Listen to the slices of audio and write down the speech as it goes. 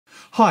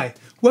Hi,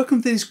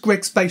 welcome to this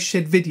Greg's Bass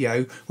Shed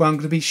video where I'm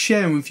going to be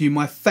sharing with you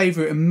my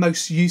favourite and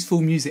most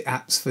useful music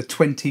apps for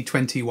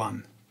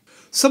 2021.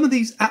 Some of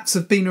these apps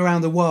have been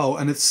around a while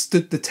and have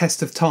stood the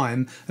test of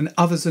time, and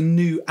others are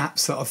new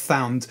apps that I've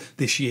found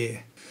this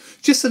year.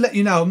 Just to let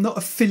you know, I'm not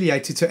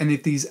affiliated to any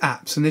of these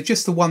apps, and they're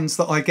just the ones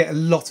that I get a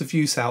lot of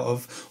use out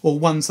of, or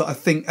ones that I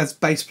think as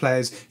bass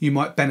players you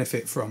might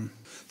benefit from.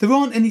 There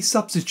aren't any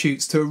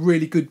substitutes to a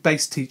really good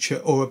bass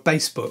teacher or a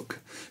bass book,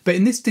 but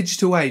in this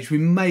digital age we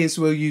may as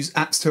well use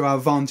apps to our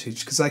advantage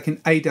because they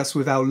can aid us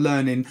with our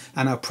learning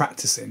and our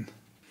practicing.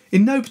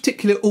 In no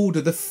particular order,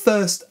 the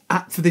first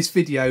app for this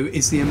video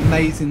is the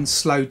amazing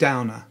Slow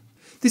Downer.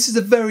 This is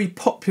a very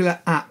popular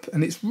app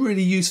and it's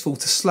really useful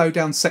to slow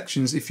down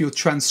sections if you're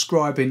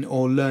transcribing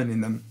or learning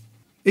them.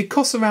 It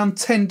costs around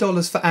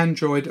 $10 for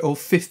Android or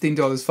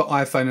 $15 for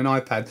iPhone and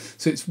iPad,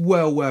 so it's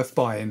well worth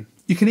buying.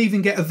 You can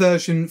even get a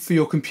version for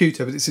your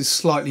computer, but this is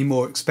slightly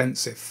more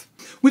expensive.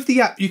 With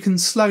the app you can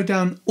slow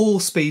down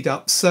or speed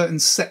up certain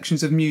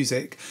sections of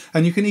music,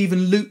 and you can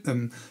even loop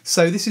them,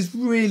 so this is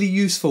really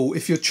useful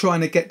if you're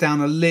trying to get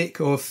down a lick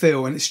or a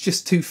fill and it's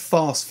just too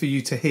fast for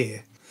you to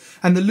hear.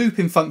 And the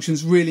looping function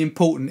is really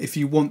important if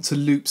you want to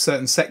loop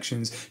certain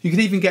sections. You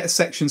can even get a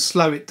section,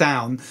 slow it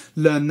down,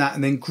 learn that,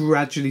 and then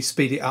gradually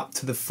speed it up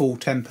to the full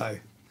tempo.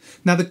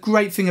 Now the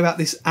great thing about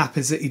this app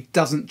is that it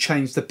doesn't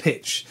change the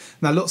pitch.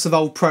 Now lots of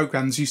old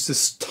programs used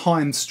to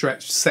time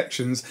stretch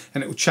sections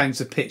and it will change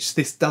the pitch.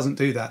 This doesn't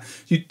do that.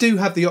 You do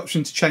have the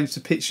option to change the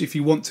pitch if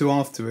you want to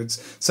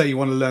afterwards, say you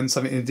want to learn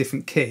something in a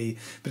different key,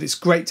 but it's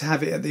great to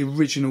have it at the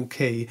original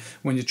key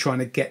when you're trying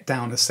to get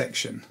down a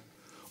section.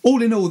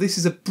 All in all, this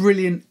is a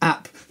brilliant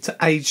app to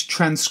aid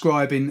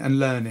transcribing and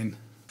learning.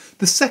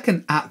 The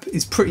second app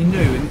is pretty new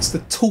and it's the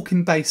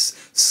Talking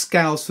Bass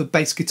Scales for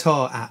Bass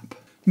Guitar app.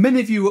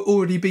 Many of you will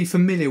already be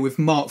familiar with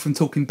Mark from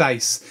Talking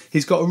Bass.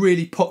 He's got a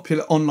really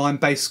popular online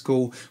bass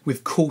school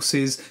with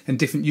courses and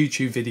different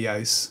YouTube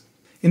videos.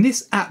 In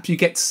this app you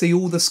get to see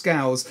all the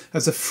scales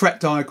as a fret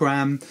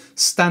diagram,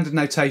 standard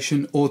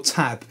notation or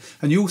tab,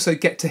 and you also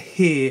get to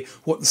hear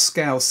what the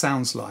scale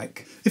sounds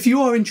like. If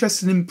you are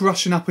interested in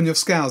brushing up on your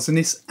scales, then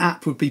this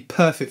app would be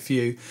perfect for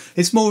you.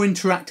 It's more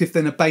interactive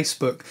than a bass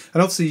book,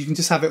 and obviously you can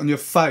just have it on your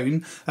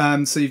phone,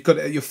 so you've got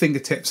it at your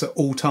fingertips at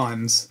all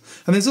times.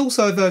 And there's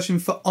also a version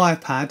for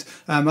iPad.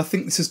 I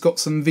think this has got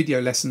some video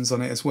lessons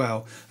on it as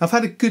well. I've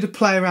had a good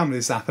play around with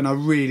this app and I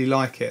really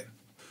like it.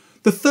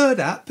 The third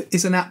app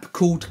is an app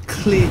called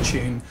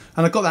ClearTune,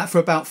 and I got that for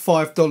about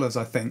 $5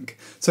 I think.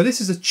 So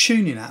this is a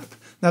tuning app.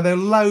 Now there are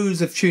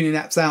loads of tuning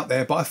apps out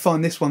there, but I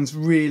find this one's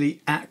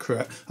really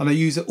accurate and I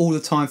use it all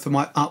the time for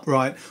my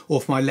upright or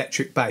for my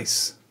electric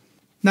bass.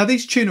 Now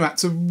these tuner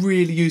apps are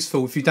really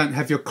useful if you don't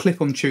have your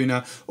clip-on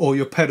tuner or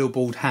your pedal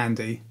board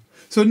handy.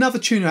 So another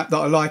tuner app that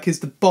I like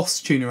is the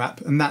Boss Tuner app,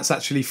 and that's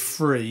actually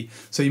free,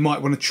 so you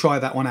might want to try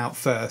that one out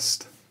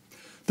first.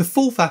 The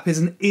fourth app is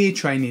an ear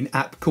training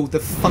app called the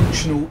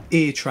Functional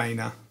Ear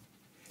Trainer.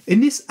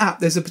 In this app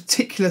there's a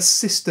particular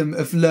system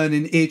of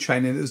learning ear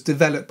training that was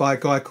developed by a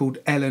guy called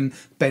Ellen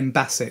Ben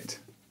Bassett.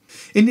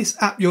 In this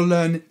app you'll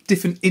learn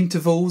different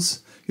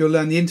intervals, you'll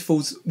learn the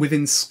intervals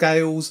within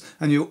scales,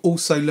 and you'll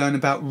also learn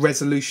about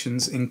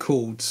resolutions in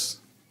chords.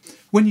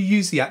 When you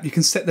use the app you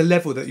can set the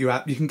level that you're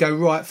at. You can go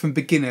right from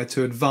beginner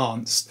to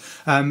advanced,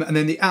 and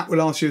then the app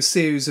will ask you a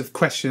series of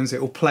questions.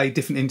 It will play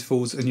different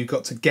intervals and you've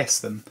got to guess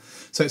them.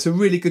 So it's a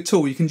really good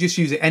tool. You can just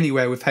use it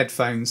anywhere with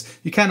headphones.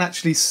 You can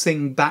actually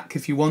sing back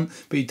if you want,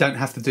 but you don't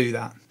have to do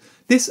that.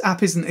 This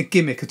app isn't a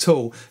gimmick at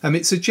all.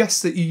 It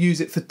suggests that you use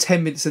it for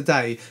 10 minutes a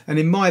day, and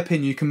in my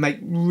opinion you can make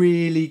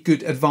really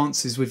good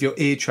advances with your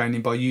ear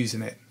training by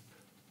using it.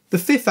 The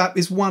fifth app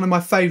is one of my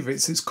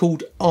favourites. It's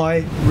called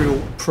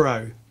iReal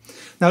Pro.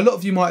 Now a lot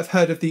of you might have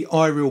heard of the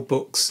iReal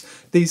books.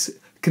 These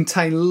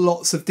contain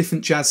lots of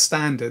different jazz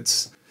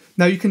standards.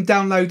 Now you can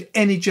download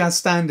any jazz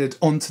standard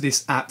onto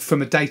this app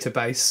from a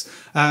database.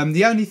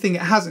 The only thing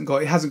it hasn't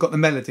got the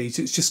melodies,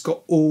 it's just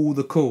got all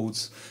the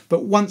chords.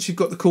 But once you've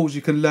got the chords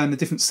you can learn the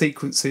different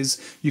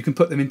sequences, you can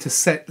put them into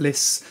set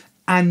lists,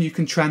 and you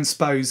can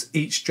transpose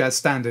each jazz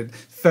standard.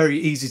 Very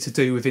easy to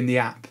do within the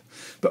app.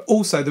 But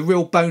also the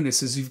real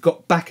bonus is you've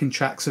got backing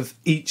tracks of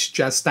each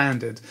jazz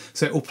standard.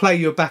 So it will play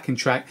your backing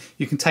track.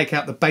 You can take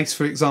out the bass,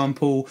 for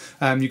example.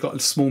 You've got a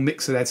small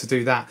mixer there to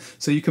do that.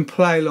 So you can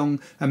play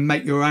along and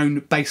make your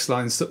own bass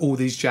lines to all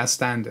these jazz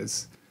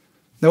standards.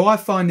 Now I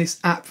find this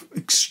app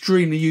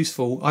extremely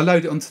useful. I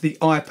load it onto the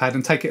iPad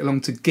and take it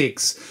along to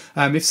gigs.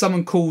 If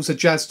someone calls a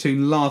jazz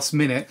tune last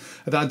minute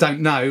that I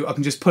don't know, I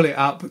can just pull it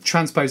up,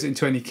 transpose it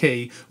into any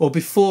key, or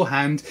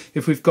beforehand,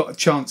 if we've got a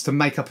chance to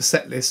make up a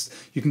set list,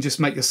 you can just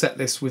make your set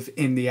list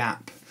within the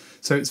app.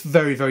 So it's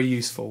very, very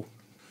useful.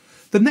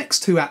 The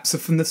next two apps are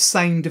from the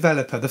same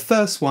developer. The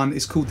first one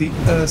is called the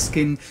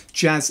Erskine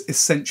Jazz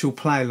Essential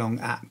Play Along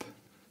app.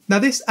 Now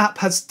this app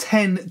has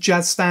 10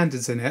 jazz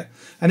standards in it,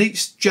 and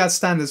each jazz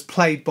standard is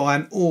played by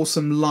an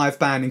awesome live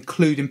band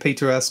including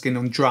Peter Erskine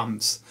on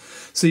drums.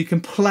 so you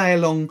can play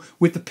along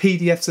with the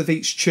PDFs of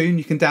each tune.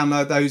 You can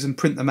download those and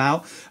print them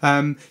out.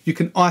 You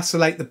can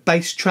isolate the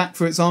bass track,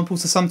 for example.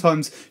 So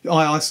sometimes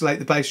I isolate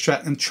the bass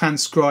track and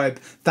transcribe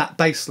that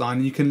bass line,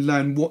 and you can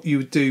learn what you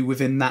would do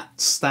within that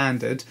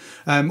standard.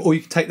 Or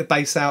you can take the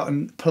bass out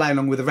and play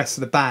along with the rest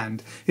of the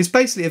band. It's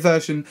basically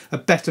a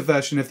better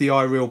version of the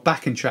iReal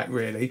backing track,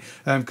 really,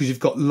 because you've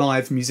got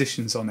live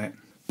musicians on it.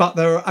 But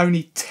there are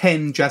only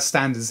 10 jazz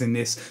standards in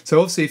this, so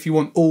obviously if you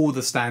want all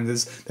the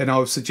standards, then I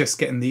would suggest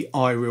getting the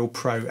iReal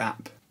Pro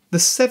app. The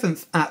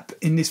 7th app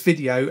in this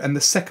video, and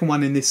the second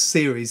one in this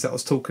series that I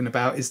was talking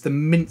about, is the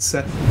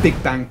Mincer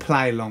Big Bang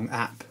Play Along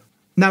app.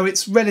 Now,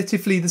 it's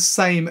relatively the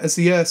same as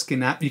the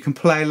Erskine app. You can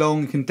play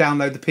along, you can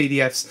download the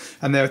PDFs,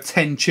 and there are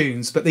 10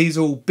 tunes, but these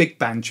are all big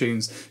band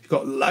tunes. You've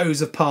got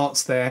loads of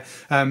parts there.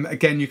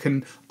 Again, you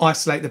can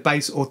isolate the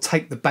bass or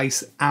take the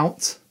bass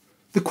out.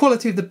 The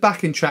quality of the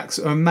backing tracks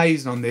are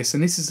amazing on this,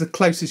 and this is the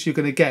closest you're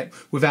going to get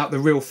without the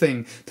real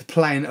thing to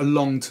playing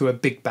along to a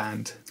big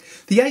band.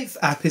 The 8th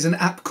app is an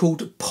app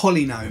called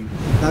Polynome.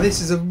 Now,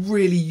 this is a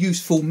really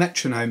useful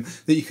metronome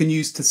that you can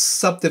use to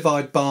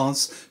subdivide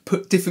bars,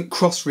 put different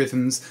cross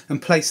rhythms,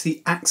 and place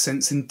the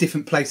accents in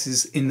different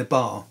places in the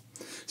bar.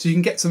 So you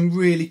can get some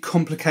really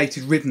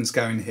complicated rhythms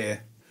going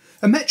here.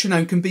 A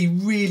metronome can be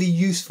really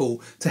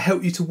useful to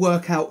help you to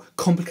work out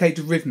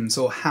complicated rhythms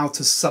or how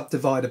to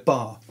subdivide a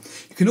bar.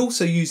 You can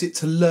also use it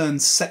to learn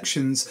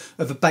sections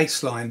of a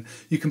bass line.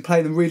 You can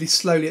play them really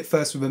slowly at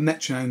first with a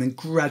metronome, then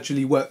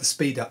gradually work the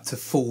speed up to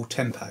full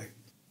tempo.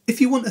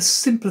 If you want a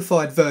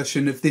simplified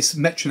version of this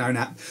metronome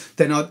app,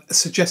 then I'd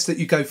suggest that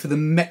you go for the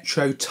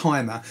Metro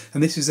Timer,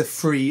 and this is a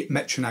free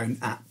metronome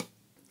app.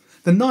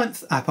 The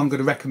 9th app I'm going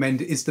to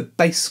recommend is the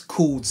Bass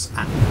Chords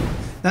app.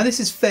 Now,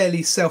 this is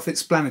fairly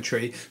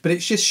self-explanatory, but it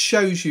just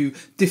shows you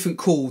different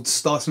chords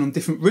starting on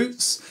different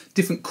roots,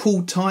 different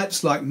chord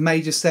types like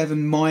major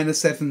 7, minor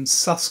 7,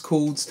 sus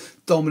chords,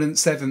 dominant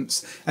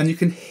sevenths, and you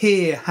can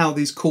hear how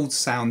these chords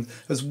sound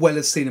as well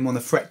as seeing them on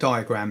the fret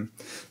diagram.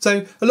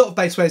 So a lot of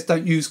bass players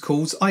don't use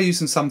chords. I use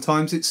them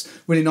sometimes. It's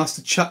really nice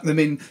to chuck them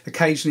in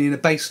occasionally in a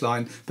bass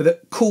line, but the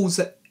chords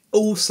are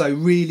also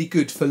really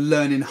good for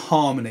learning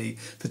harmony,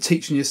 for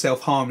teaching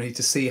yourself harmony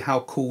to see how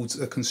chords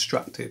are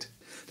constructed.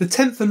 The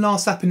 10th and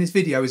last app in this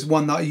video is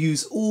one that I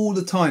use all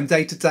the time,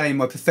 day to day in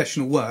my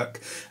professional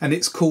work, and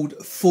it's called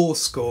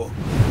Fourscore.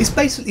 It's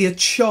basically a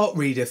chart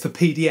reader for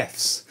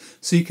PDFs.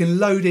 So you can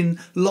load in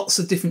lots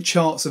of different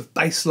charts of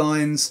bass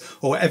lines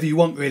or whatever you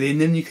want really, and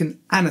then you can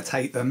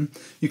annotate them,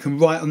 you can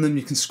write on them,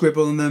 you can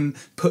scribble on them,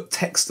 put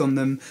text on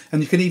them,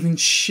 and you can even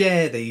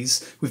share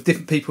these with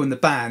different people in the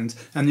band,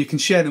 and you can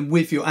share them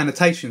with your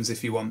annotations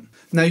if you want.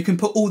 Now, you can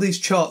put all these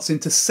charts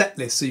into set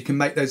lists, so you can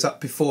make those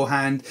up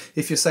beforehand.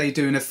 If you're, say,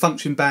 doing a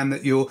function band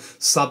that you're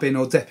subbing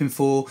or depping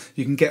for,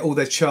 you can get all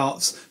their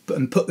charts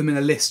and put them in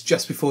a list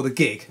just before the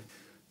gig.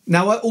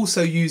 Now, I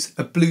also use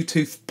a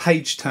Bluetooth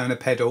page turner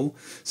pedal,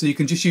 so you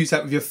can just use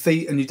that with your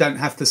feet and you don't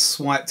have to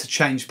swipe to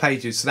change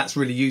pages, so that's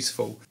really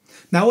useful.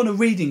 Now, on a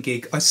reading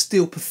gig, I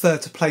still prefer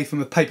to play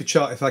from a paper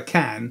chart if I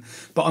can,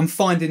 but I'm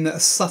finding that a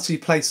subtly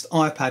placed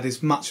iPad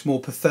is much more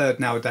preferred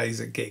nowadays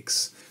at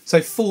gigs.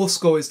 So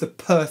Fourscore is the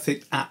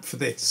perfect app for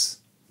this.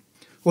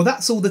 Well,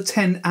 that's all the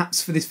 10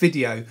 apps for this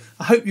video.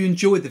 I hope you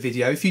enjoyed the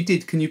video. If you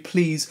did, can you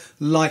please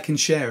like and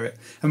share it?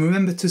 And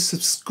remember to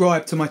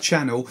subscribe to my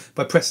channel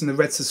by pressing the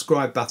red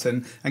subscribe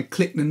button and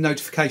click the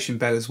notification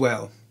bell as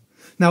well.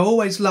 Now, I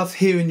always love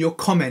hearing your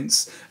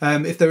comments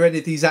if there are any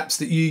of these apps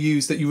that you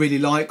use that you really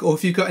like, or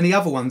if you've got any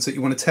other ones that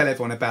you want to tell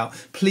everyone about,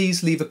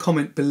 please leave a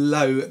comment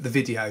below the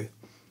video.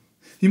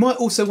 You might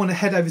also want to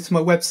head over to my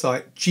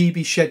website,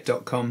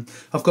 gbshed.com.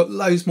 I've got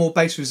loads more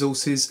bass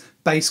resources,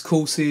 bass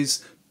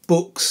courses,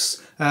 books,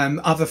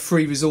 other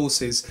free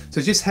resources. So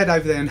just head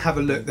over there and have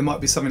a look. There might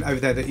be something over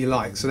there that you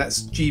like. So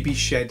that's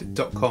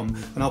gbshed.com,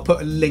 and I'll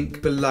put a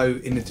link below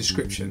in the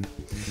description.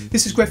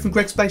 This is Greg from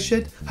Greg's Bass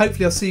Shed.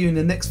 Hopefully I'll see you in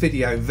the next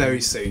video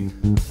very soon.